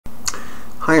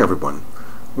Hi everyone.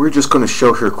 We're just going to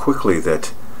show here quickly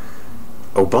that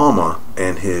Obama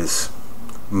and his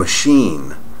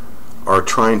machine are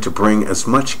trying to bring as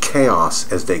much chaos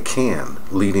as they can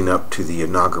leading up to the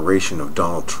inauguration of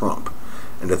Donald Trump,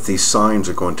 and that these signs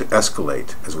are going to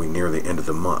escalate as we near the end of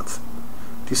the month.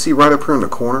 Do you see right up here in the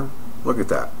corner? Look at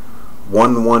that.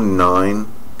 119.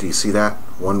 Do you see that?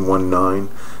 119.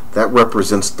 That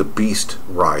represents the beast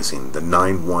rising, the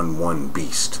 911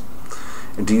 beast.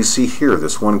 And do you see here,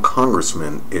 this one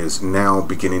congressman is now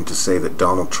beginning to say that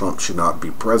Donald Trump should not be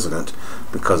president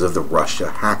because of the Russia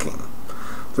hacking.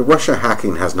 The Russia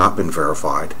hacking has not been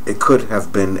verified. It could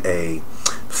have been a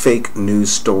fake news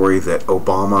story that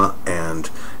Obama and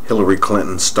Hillary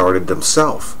Clinton started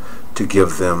themselves to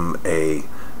give them a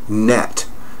net,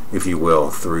 if you will,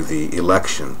 through the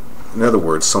election. In other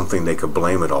words, something they could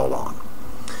blame it all on.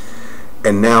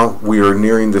 And now we are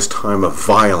nearing this time of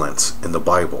violence in the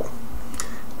Bible,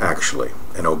 actually.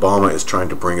 And Obama is trying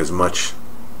to bring as much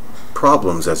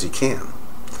problems as he can.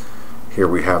 Here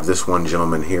we have this one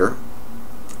gentleman here,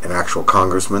 an actual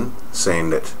congressman, saying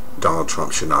that Donald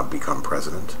Trump should not become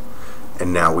president.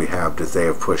 And now we have that they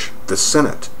have pushed the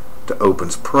Senate to open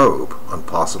probe on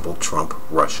possible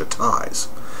Trump-Russia ties.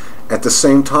 At the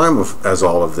same time as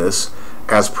all of this,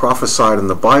 as prophesied in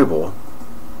the Bible,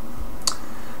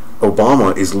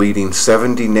 Obama is leading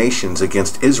 70 nations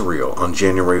against Israel on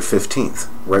January 15th,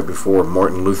 right before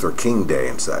Martin Luther King Day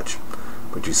and such.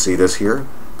 But you see this here?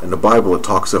 In the Bible it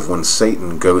talks of when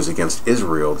Satan goes against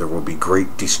Israel, there will be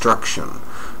great destruction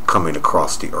coming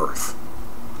across the earth.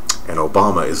 And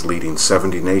Obama is leading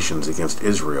 70 nations against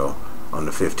Israel on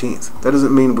the 15th. That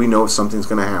doesn't mean we know if something's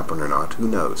going to happen or not. Who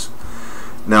knows?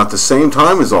 Now at the same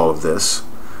time as all of this,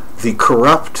 the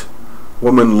corrupt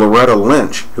woman Loretta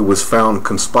Lynch, who was found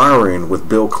conspiring with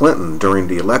Bill Clinton during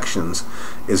the elections,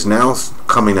 is now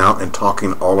coming out and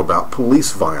talking all about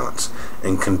police violence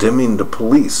and condemning the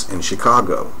police in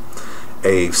Chicago,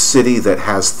 a city that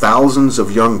has thousands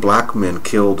of young black men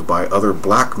killed by other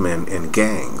black men in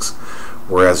gangs.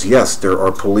 Whereas, yes, there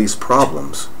are police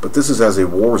problems, but this is as a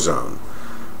war zone,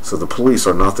 so the police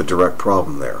are not the direct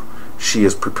problem there. She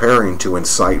is preparing to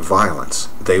incite violence.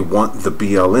 They want the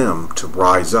BLM to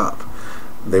rise up.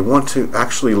 They want to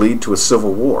actually lead to a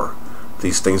civil war.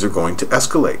 These things are going to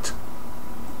escalate.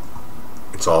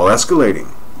 It's all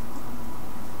escalating.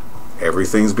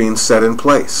 Everything's being set in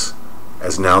place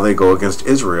as now they go against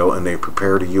Israel and they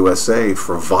prepare the USA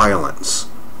for violence.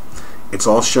 It's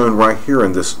all shown right here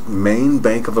in this main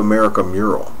Bank of America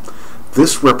mural.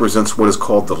 This represents what is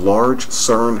called the Large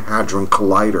CERN Hadron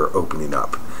Collider opening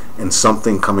up and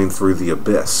something coming through the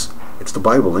abyss. It's the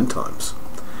Bible end times.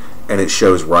 And it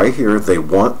shows right here they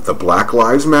want the Black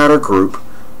Lives Matter group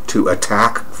to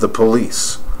attack the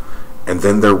police. And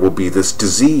then there will be this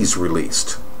disease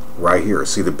released right here.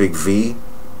 See the big V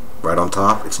right on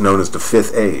top? It's known as the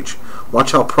fifth age.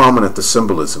 Watch how prominent the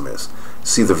symbolism is.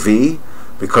 See the V?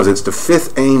 Because it's the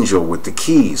fifth angel with the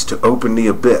keys to open the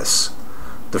abyss.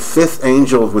 The fifth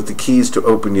angel with the keys to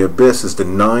open the abyss is the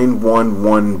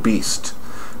 911 beast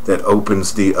that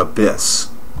opens the abyss.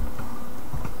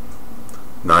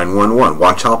 911.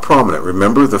 Watch how prominent.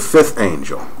 Remember the fifth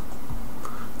angel,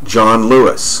 John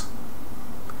Lewis.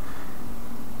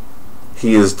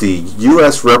 He is the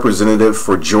U.S. representative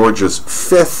for Georgia's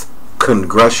 5th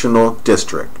congressional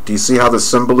district. Do you see how the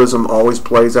symbolism always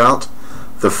plays out?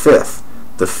 The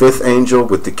fifth angel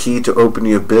with the key to open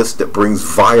the abyss that brings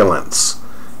violence.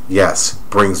 Yes,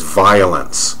 brings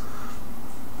violence.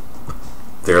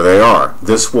 There they are.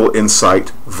 This will incite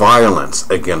violence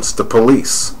against the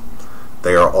police.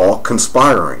 They are all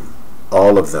conspiring,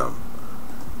 all of them.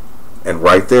 And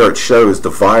right there it shows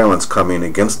the violence coming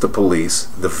against the police,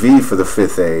 the V for the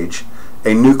fifth age,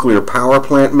 a nuclear power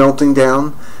plant melting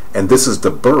down, and this is the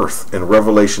birth in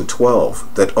Revelation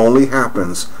 12 that only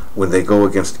happens when they go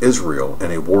against Israel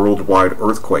and a worldwide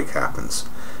earthquake happens.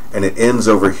 And it ends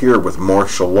over here with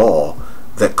martial law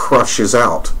that crushes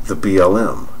out the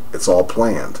BLM. It's all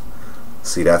planned.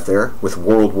 See that there? With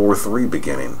World War III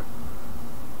beginning.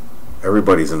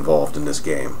 Everybody's involved in this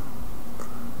game.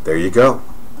 There you go.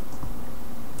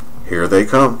 Here they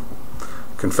come.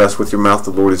 Confess with your mouth the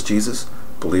Lord is Jesus.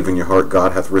 Believe in your heart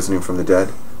God hath risen him from the dead,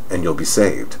 and you'll be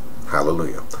saved.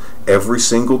 Hallelujah. Every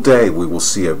single day we will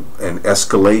see an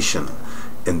escalation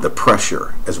in the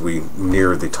pressure as we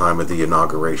near the time of the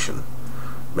inauguration.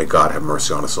 May God have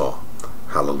mercy on us all.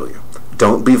 Hallelujah.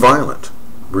 Don't be violent.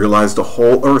 Realize the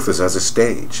whole earth is as a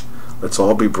stage. Let's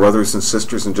all be brothers and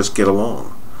sisters and just get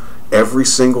along. Every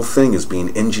single thing is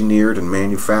being engineered and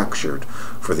manufactured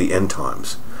for the end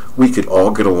times. We could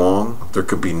all get along. There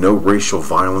could be no racial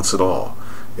violence at all.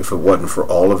 if it wasn't for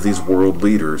all of these world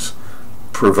leaders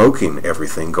provoking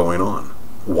everything going on,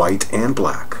 white and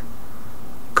black.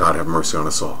 God have mercy on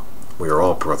us all. We are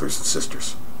all brothers and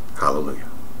sisters. Hallelujah.